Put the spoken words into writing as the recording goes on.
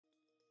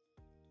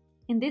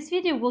In this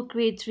video, we'll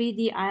create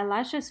 3D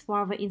eyelashes for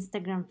our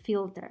Instagram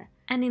filter.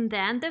 And in the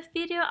end of the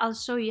video, I'll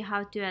show you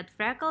how to add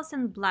freckles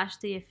and blush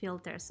to your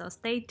filter, so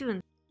stay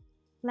tuned.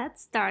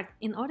 Let's start.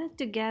 In order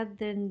to get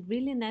the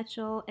really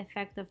natural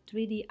effect of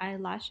 3D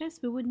eyelashes,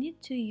 we would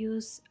need to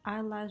use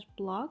eyelash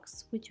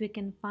blocks, which we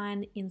can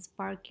find in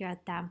Sparkia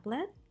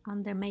template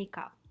under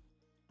makeup.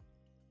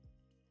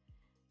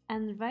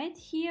 And right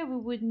here, we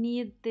would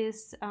need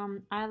this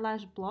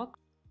eyelash block.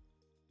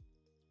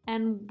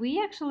 And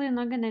we actually are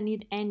not going to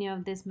need any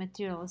of this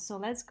material, so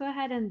let's go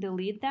ahead and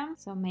delete them.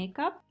 So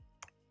makeup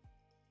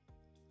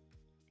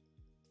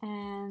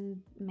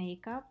and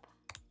makeup,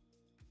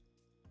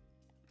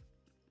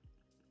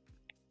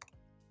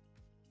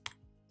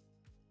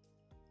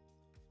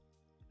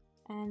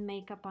 and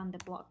makeup on the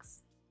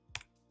blocks.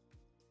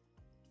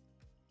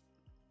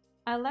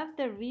 I left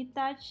the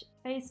retouch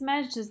face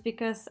mesh just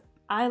because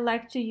I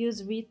like to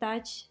use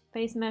retouch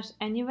face mesh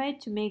anyway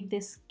to make the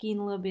skin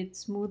a little bit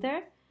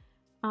smoother.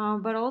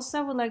 But also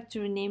I would like to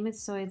rename it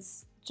so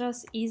it's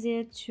just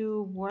easier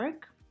to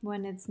work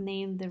when it's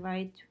named the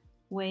right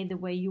way, the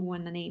way you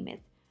want to name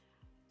it.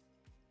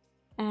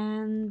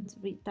 And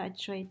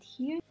retouch right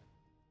here.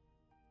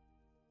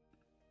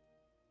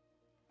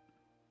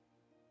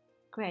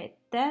 Great,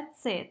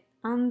 that's it.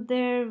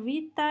 Under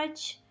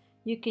retouch,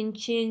 you can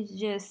change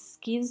just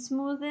skin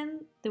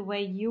smoothing the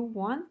way you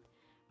want.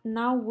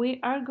 Now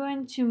we are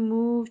going to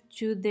move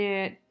to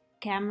the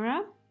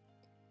camera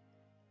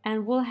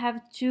and we'll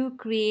have to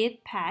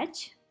create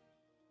patch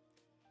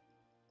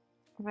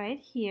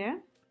right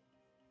here.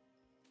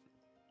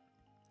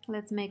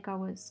 Let's make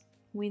our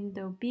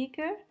window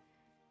bigger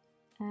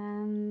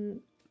and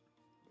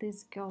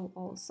this girl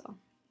also.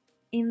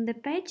 In the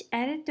page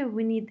editor,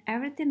 we need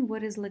everything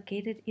what is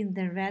located in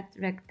the red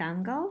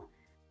rectangle.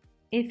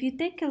 If you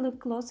take a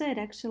look closer, it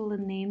actually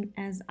named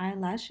as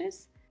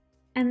eyelashes.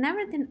 And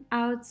everything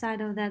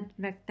outside of that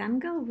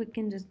rectangle, we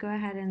can just go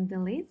ahead and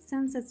delete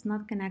since it's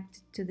not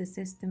connected to the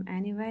system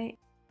anyway.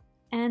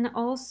 And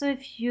also,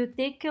 if you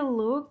take a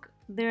look,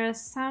 there are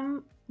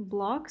some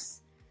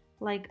blocks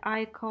like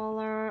eye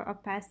color,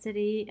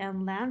 opacity,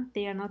 and length.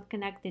 They are not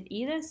connected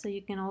either, so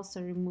you can also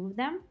remove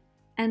them.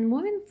 And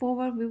moving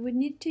forward, we would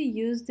need to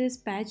use this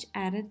patch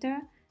editor.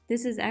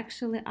 This is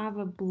actually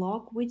our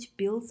block which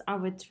builds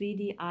our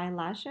 3D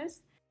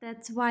eyelashes.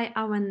 That's why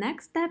our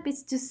next step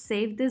is to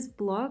save this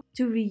block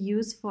to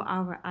reuse for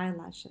our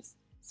eyelashes.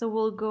 So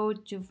we'll go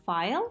to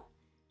File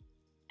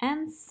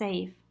and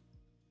Save.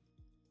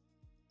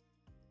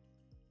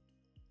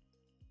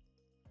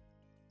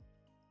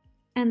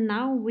 And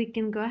now we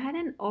can go ahead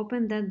and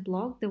open that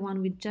block, the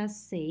one we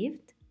just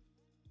saved.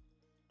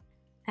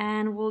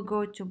 And we'll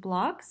go to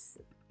Blocks,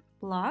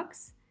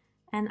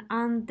 and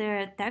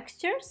under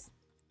Textures,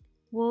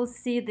 we'll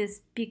see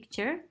this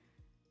picture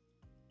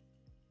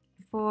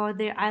for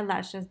their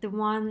eyelashes, the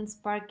one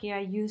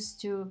Sparkia used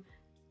to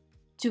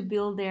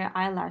build their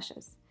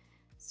eyelashes.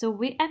 So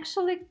we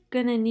actually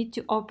gonna need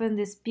to open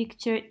this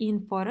picture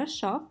in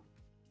Photoshop.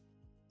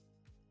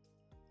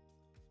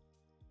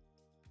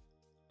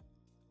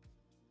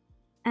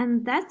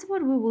 And that's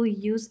what we will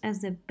use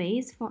as a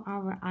base for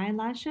our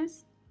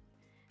eyelashes.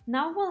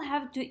 Now we'll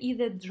have to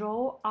either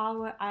draw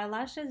our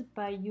eyelashes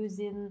by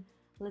using,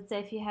 let's say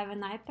if you have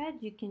an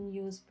iPad, you can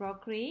use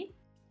Procreate.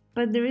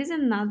 But there is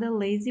another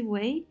lazy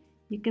way.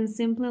 You can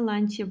simply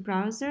launch your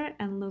browser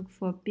and look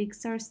for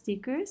Pixar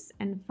stickers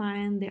and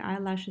find the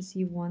eyelashes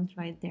you want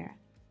right there.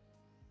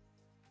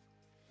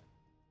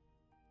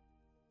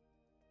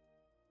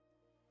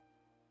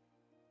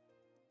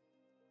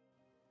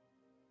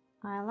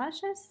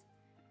 Eyelashes,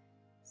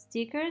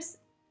 stickers,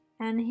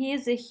 and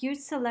here's a huge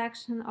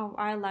selection of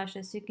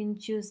eyelashes. You can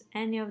choose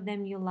any of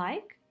them you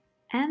like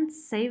and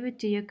save it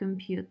to your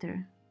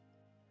computer.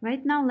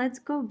 Right now, let's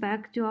go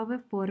back to our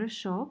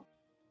Photoshop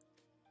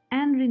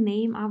and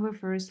rename our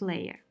first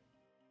layer.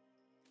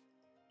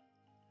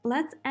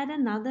 Let's add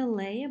another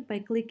layer by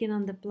clicking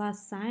on the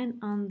plus sign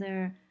on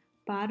the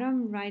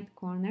bottom right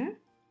corner.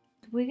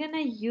 We're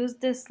gonna use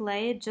this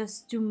layer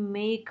just to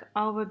make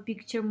our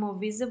picture more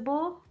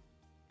visible.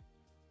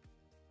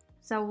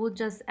 So we'll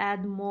just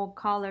add more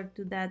color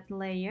to that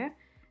layer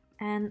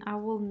and I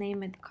will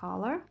name it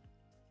color.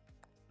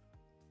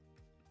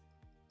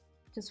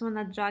 Just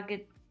wanna drag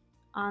it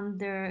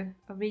under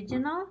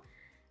original.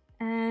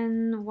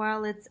 And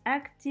while it's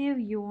active,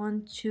 you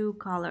want to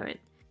color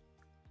it.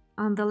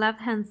 On the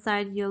left hand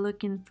side, you're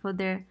looking for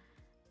the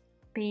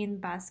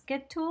paint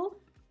basket tool.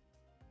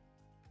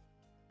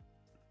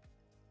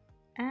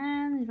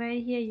 And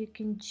right here, you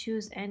can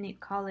choose any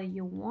color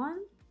you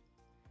want.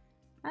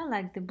 I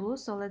like the blue,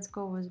 so let's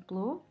go with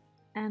blue.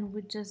 And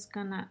we're just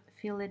gonna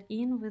fill it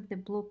in with the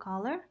blue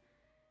color.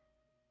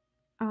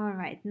 All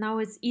right, now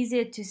it's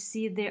easier to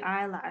see the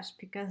eyelash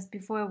because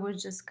before it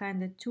was just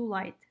kind of too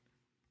light.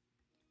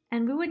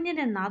 And we would need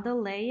another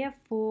layer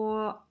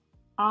for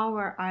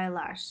our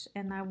eyelash,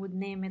 and I would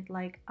name it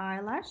like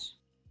eyelash.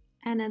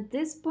 And at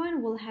this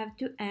point, we'll have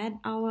to add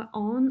our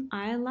own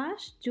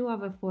eyelash to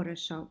our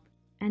Photoshop.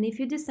 And if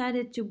you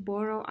decided to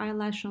borrow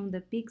eyelash from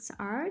the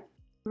PixArt,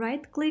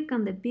 Right click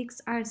on the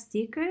PixArt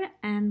sticker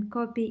and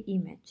copy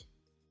image.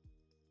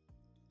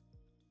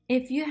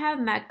 If you have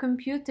Mac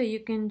computer, you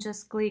can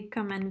just click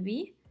Command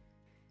V.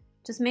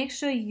 Just make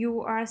sure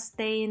you are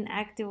staying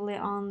actively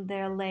on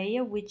the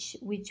layer which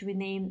we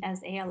named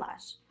as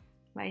eyelash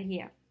right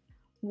here.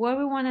 What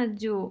we want to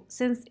do,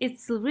 since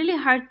it's really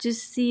hard to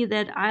see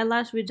that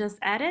eyelash we just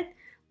added,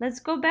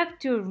 let's go back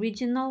to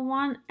original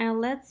one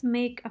and let's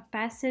make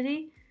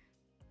opacity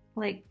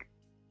like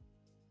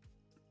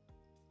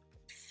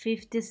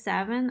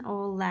 57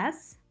 or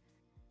less.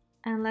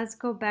 And let's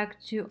go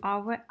back to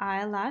our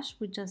eyelash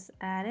we just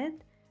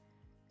added.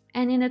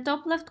 And in the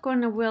top left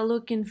corner, we're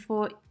looking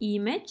for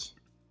image,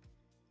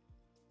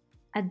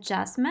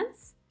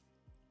 adjustments,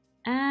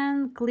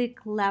 and click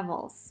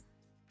levels.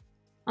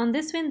 On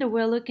this window,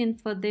 we're looking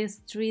for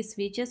these three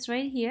switches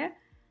right here.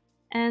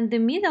 And the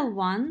middle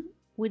one,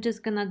 we're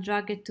just gonna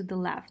drag it to the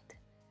left.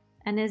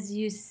 And as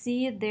you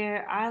see,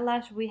 the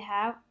eyelash we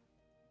have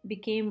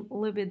became a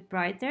little bit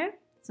brighter.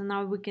 So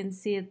now we can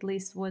see at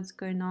least what's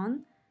going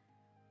on.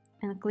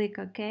 And click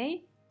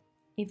OK.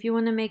 If you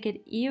want to make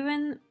it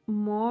even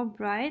more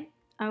bright,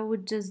 I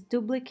would just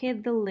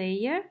duplicate the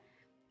layer.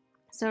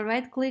 So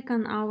right click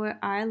on our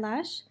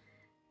eyelash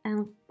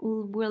and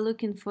we're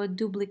looking for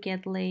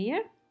duplicate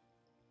layer.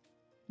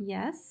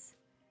 Yes.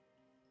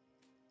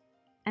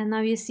 And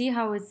now you see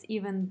how it's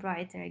even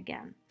brighter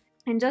again.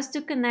 And just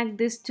to connect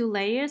these two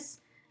layers,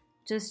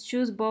 just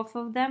choose both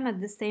of them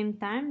at the same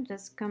time.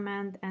 Just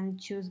Command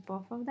and choose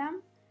both of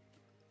them.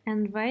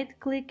 And right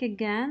click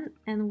again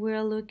and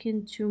we're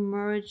looking to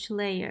merge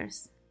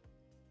layers.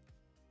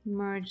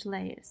 Merge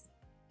layers.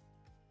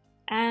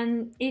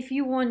 And if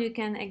you want, you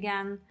can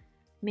again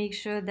make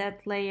sure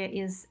that layer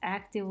is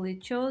actively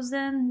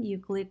chosen. You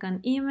click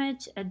on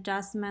image,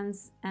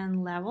 adjustments,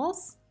 and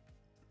levels.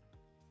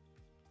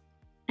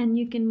 And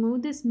you can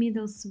move this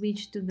middle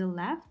switch to the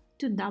left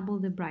to double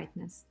the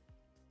brightness.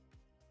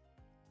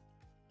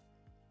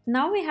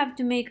 Now we have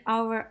to make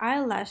our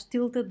eyelash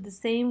tilted the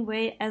same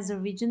way as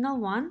original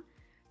one.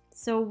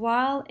 So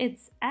while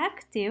it's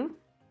active,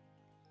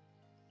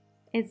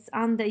 it's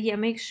on the,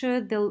 make sure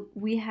that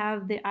we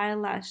have the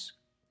eyelash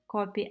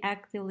copy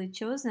actively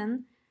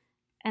chosen.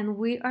 And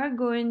we are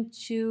going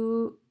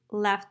to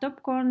left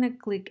top corner,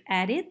 click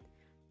Edit.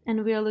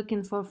 And we are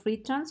looking for Free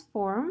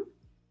Transform.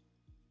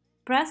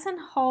 Press and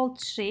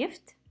hold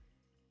Shift.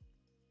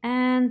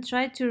 And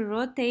try to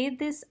rotate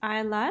this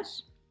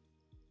eyelash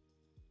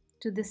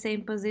to the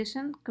same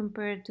position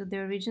compared to the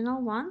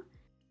original one.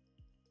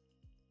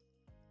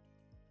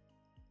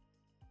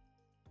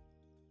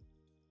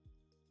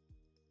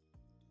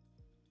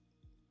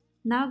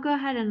 Now go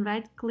ahead and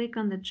right click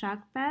on the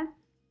trackpad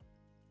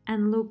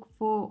and look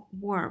for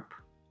warp.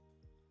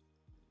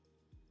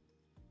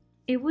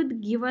 It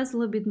would give us a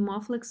little bit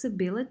more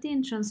flexibility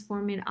in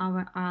transforming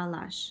our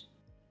eyelash.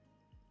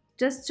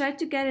 Just try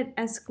to get it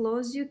as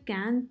close you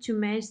can to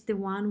match the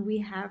one we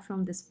have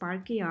from the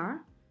Sparky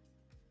R.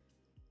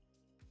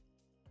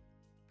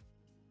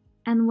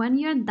 And when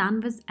you're done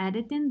with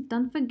editing,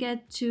 don't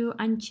forget to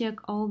uncheck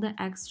all the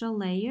extra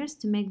layers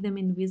to make them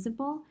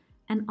invisible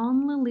and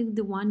only leave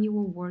the one you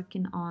were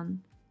working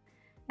on.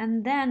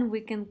 And then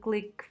we can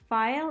click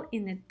File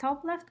in the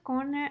top left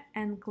corner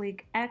and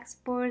click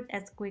Export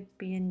as Quick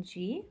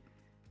PNG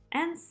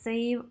and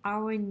save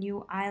our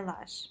new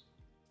eyelash.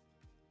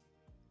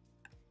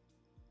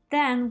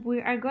 Then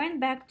we are going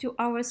back to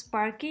our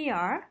Sparky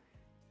R,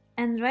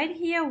 and right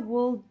here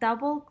we'll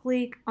double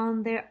click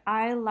on the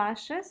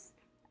eyelashes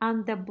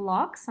on the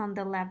blocks on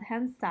the left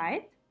hand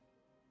side.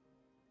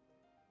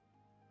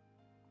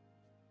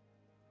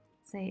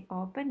 Say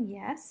open,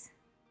 yes.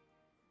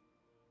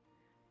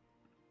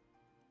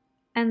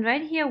 And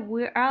right here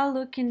we are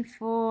looking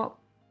for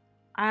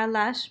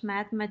eyelash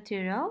matte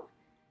material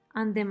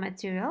on the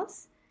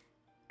materials,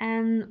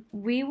 and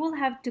we will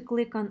have to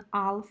click on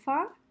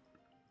alpha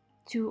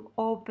to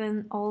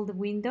open all the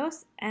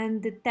windows,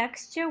 and the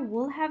texture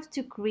will have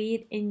to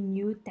create a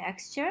new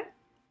texture.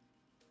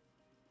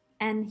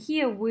 And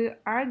here we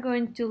are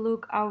going to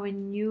look our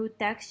new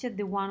texture,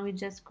 the one we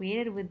just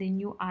created with the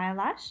new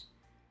eyelash.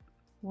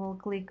 We'll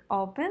click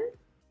open.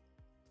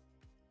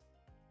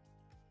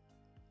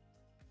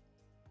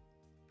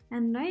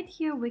 And right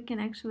here we can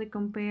actually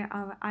compare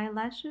our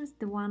eyelashes.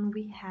 The one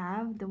we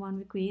have, the one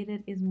we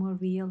created, is more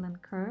real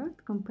and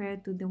curved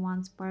compared to the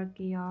one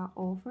Sparky R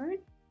offered.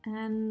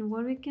 And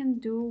what we can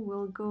do,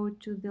 we'll go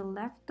to the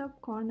left top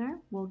corner,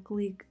 we'll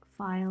click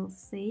File,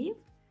 Save,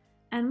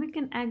 and we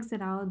can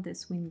exit out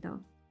this window.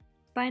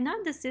 By now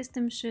the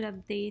system should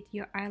update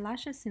your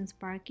eyelashes in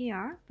Sparky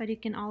R, but you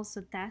can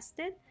also test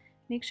it.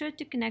 Make sure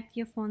to connect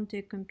your phone to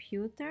your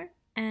computer,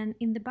 and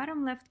in the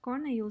bottom left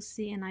corner you'll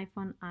see an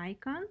iPhone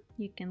icon.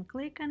 You can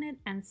click on it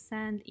and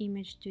send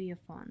image to your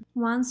phone.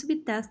 Once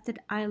we tested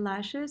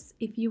eyelashes,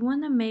 if you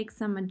want to make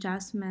some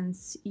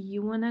adjustments,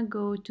 you want to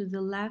go to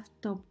the left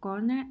top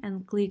corner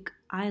and click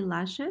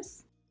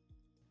Eyelashes.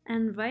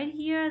 And right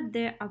here,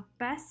 the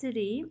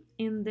opacity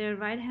in the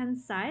right hand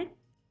side,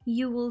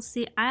 you will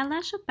see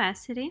eyelash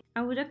opacity.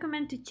 I would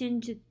recommend to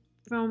change it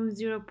from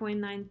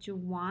 0.9 to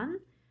 1.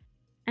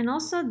 And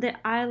also the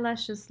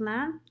eyelashes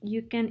length,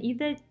 you can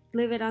either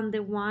leave it on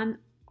the 1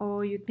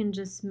 or you can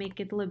just make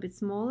it a little bit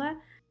smaller.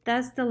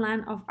 That's the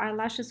length of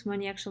eyelashes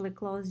when you actually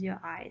close your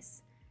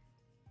eyes.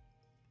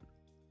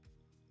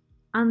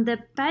 On the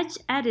patch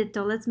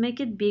editor, let's make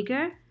it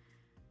bigger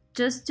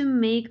just to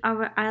make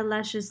our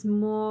eyelashes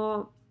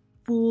more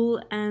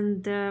full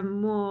and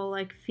more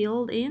like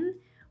filled in.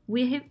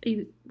 We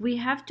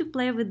have to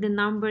play with the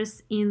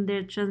numbers in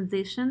the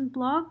transition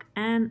block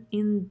and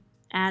in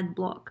add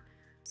block.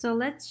 So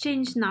let's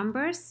change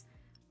numbers.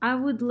 I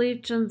would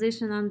leave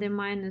transition on the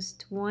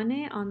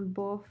 -20 on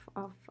both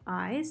of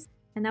eyes,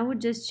 and I would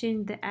just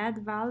change the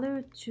add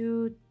value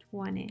to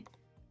 20.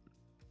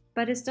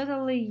 But it's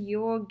totally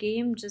your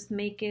game, just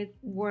make it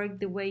work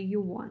the way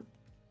you want.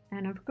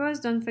 And of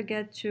course, don't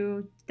forget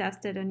to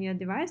test it on your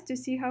device to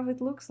see how it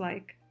looks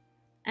like.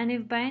 And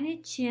if by any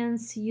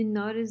chance you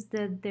notice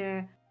that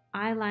the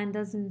eyeline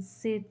doesn't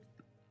sit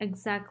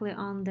exactly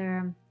on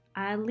the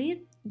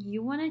eyelid,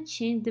 you want to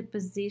change the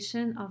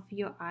position of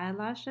your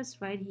eyelashes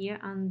right here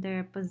on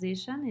their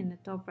position in the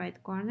top right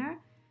corner.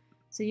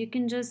 So you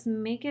can just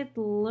make it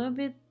a little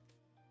bit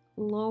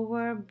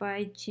lower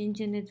by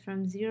changing it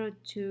from 0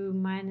 to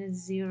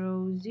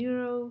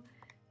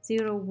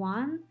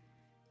 -0.0001,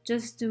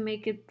 just to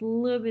make it a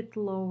little bit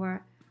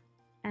lower.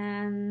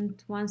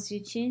 And once you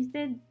changed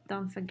it,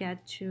 don't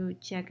forget to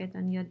check it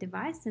on your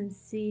device and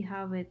see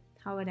how it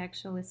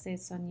actually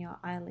sits on your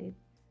eyelid.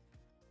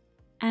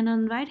 And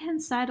on right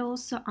hand side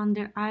also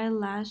under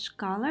eyelash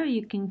color,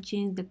 you can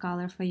change the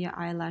color for your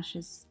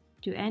eyelashes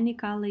to any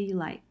color you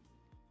like.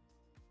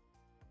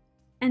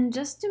 And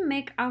just to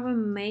make our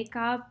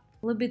makeup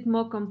a little bit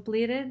more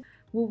completed,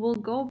 we will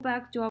go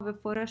back to our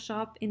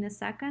Photoshop in a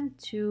second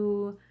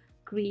to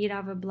create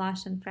our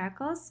blush and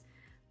freckles.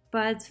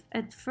 But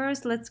at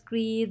first, let's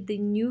create the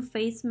new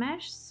face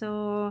mesh.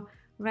 So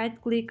right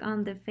click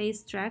on the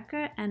face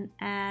tracker and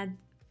add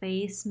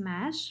face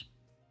mesh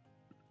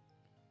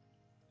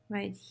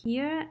right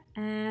here,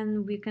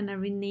 and we're gonna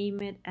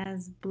rename it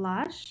as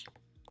blush.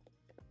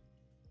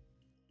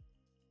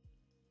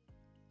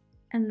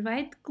 And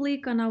right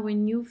click on our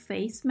new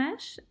face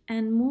mesh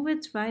and move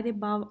it right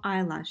above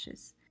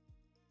eyelashes.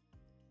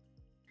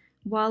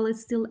 While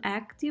it's still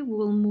active,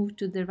 we'll move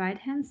to the right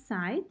hand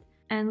side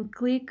and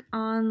click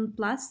on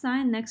plus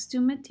sign next to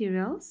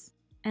materials,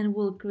 and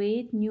we'll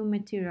create new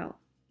material.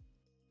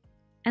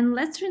 And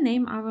let's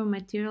rename our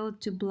material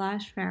to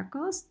blush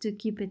freckles to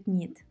keep it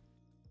neat.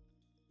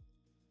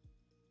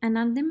 And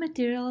on the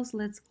materials,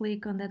 let's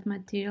click on that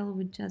material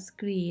we just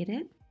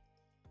created.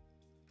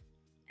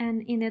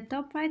 And in the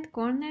top right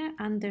corner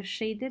under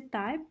shaded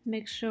type,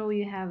 make sure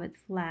you have it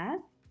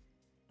flat.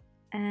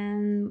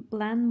 And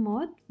blend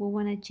mode, we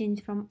want to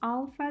change from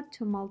alpha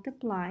to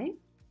multiply.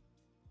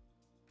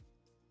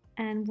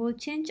 And we'll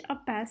change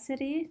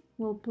opacity,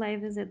 we'll play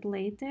with it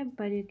later,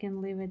 but you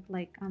can leave it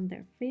like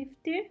under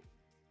 50.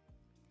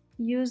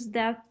 Use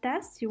depth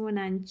test, you want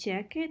to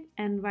uncheck it,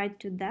 and right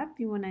to depth,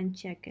 you want to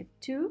uncheck it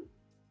too.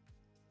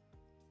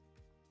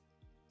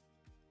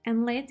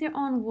 And later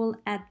on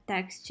we'll add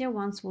texture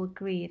once we'll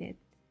create it.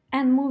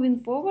 And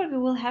moving forward, we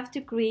will have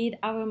to create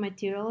our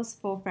materials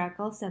for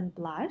freckles and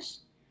blush.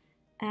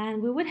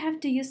 And we would have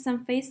to use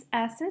some face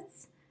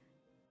assets.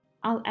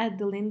 I'll add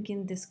the link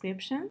in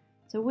description.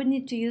 So we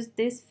need to use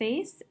this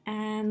face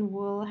and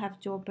we'll have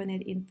to open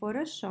it in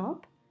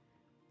Photoshop.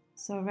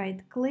 So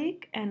right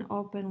click and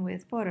open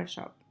with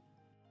Photoshop.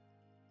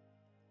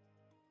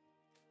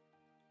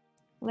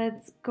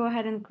 Let's go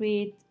ahead and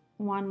create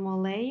one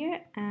more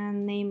layer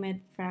and name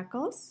it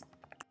freckles.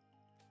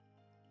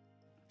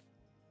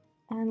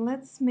 And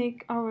let's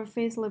make our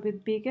face a little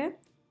bit bigger.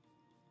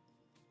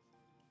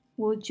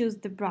 We'll choose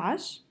the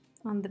brush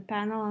on the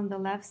panel on the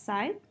left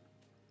side,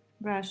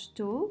 brush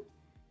tool.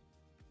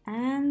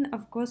 And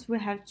of course we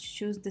have to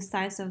choose the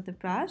size of the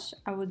brush.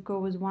 I would go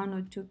with 1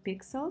 or 2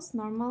 pixels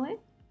normally.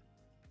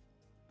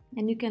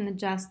 And you can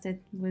adjust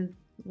it with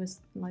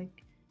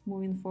like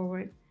moving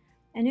forward.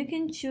 And you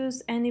can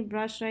choose any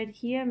brush right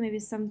here, maybe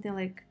something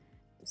like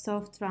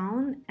soft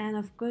round, and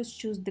of course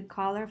choose the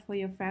color for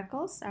your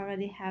freckles. I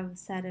already have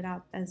set it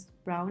up as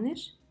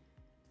brownish.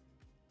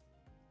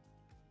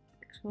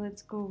 So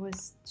let's go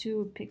with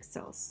 2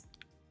 pixels.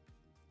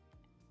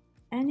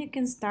 And you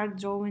can start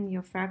drawing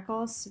your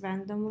freckles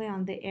randomly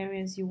on the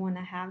areas you want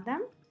to have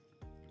them.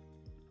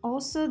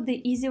 Also,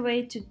 the easy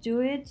way to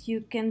do it,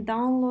 you can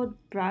download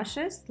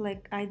brushes,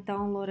 like I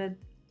downloaded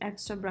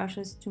extra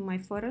brushes to my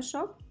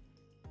Photoshop.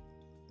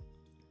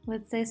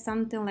 Let's say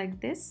something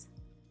like this.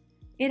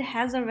 It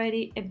has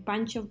already a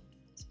bunch of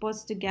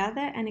spots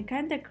together and it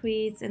kind of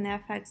creates an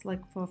effect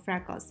like for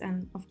freckles.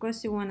 And of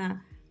course you want to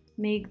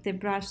make the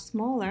brush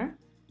smaller.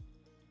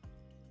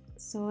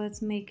 So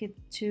let's make it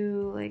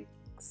to like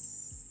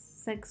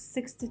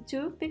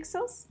 62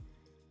 pixels.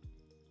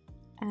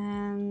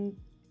 And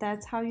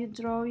that's how you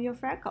draw your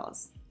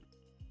freckles.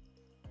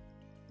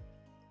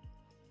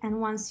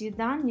 And once you're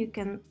done, you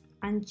can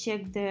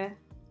uncheck the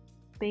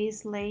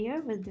base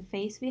layer with the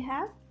face we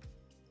have.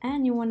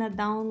 and you want to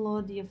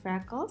download your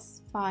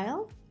Freckles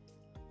file,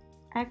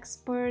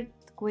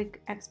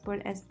 quick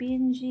export as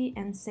PNG,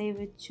 and save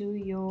it to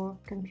your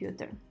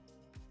computer.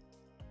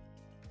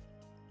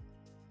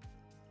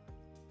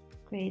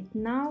 Great,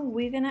 now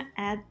we're gonna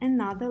add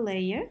another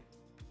layer.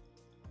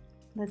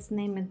 Let's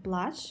name it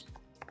blush.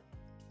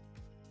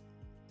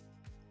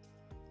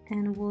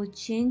 And we'll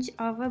change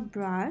our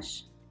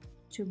brush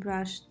to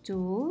brush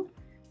tool,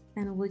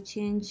 and we'll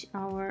change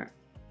our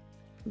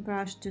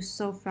brush to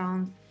soft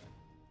round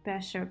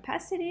pressure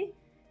opacity.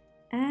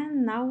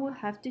 And now we'll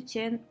have to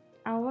change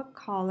our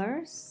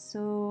colors.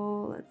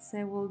 So let's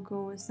say we'll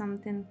go with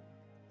something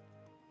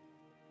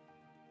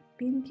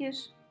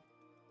pinkish.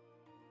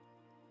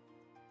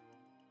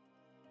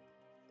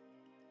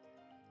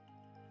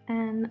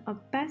 And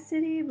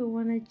opacity we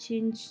want to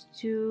change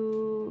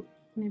to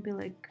maybe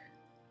like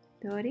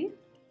 30,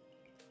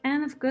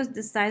 and of course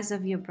the size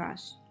of your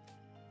brush.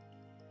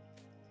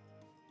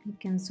 You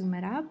can zoom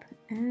it up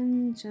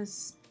and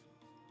just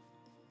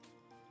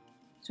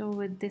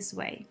show it this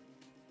way.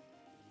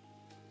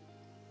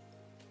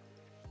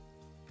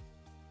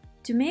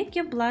 To make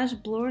your blush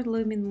blur a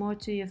little bit more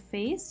to your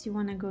face, you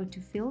want to go to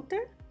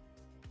filter,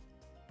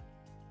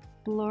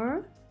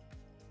 blur,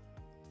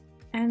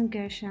 and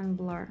Gaussian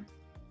blur.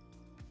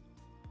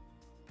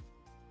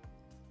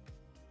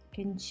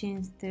 You can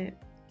change the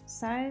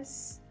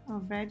size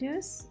of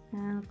radius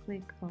and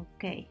click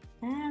OK,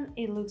 and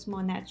it looks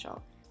more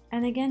natural.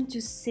 And again,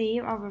 to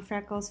save our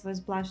freckles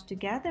with blush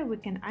together, we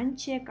can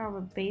uncheck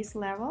our base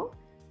level,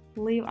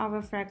 leave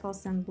our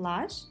freckles and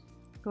blush,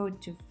 go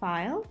to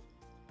File,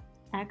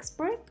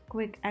 Export,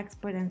 Quick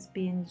Export as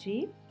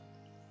PNG,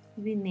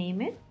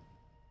 rename it,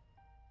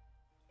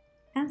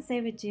 and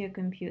save it to your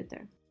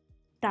computer.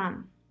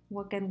 Done.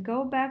 We can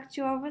go back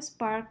to our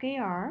Spark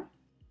AR.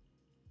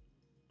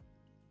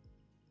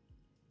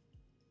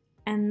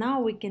 And now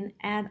we can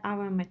add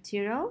our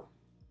material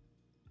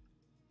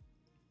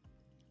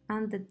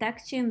on the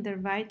texture in the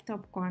right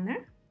top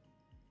corner,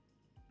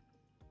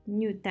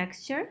 new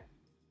texture,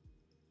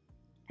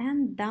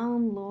 and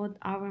download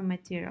our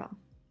material.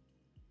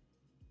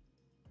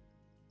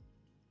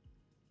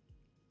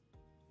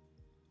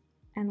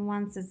 And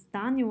once it's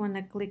done, you want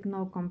to click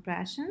no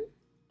compression.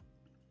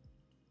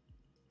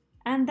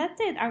 And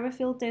that's it, our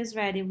filter is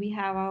ready. We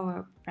have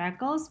our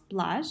freckles,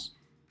 blush,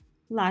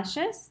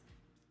 lashes,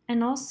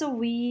 and also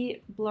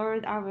we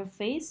blurred our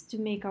face to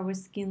make our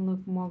skin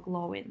look more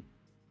glowing.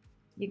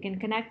 You can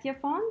connect your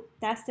phone,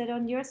 test it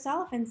on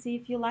yourself and see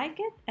if you like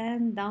it,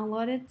 and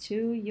download it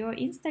to your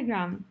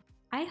Instagram.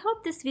 I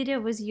hope this video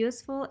was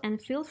useful,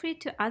 and feel free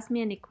to ask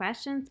me any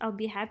questions. I'll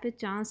be happy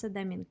to answer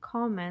them in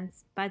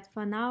comments. But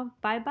for now,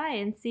 bye bye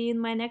and see you in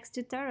my next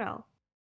tutorial.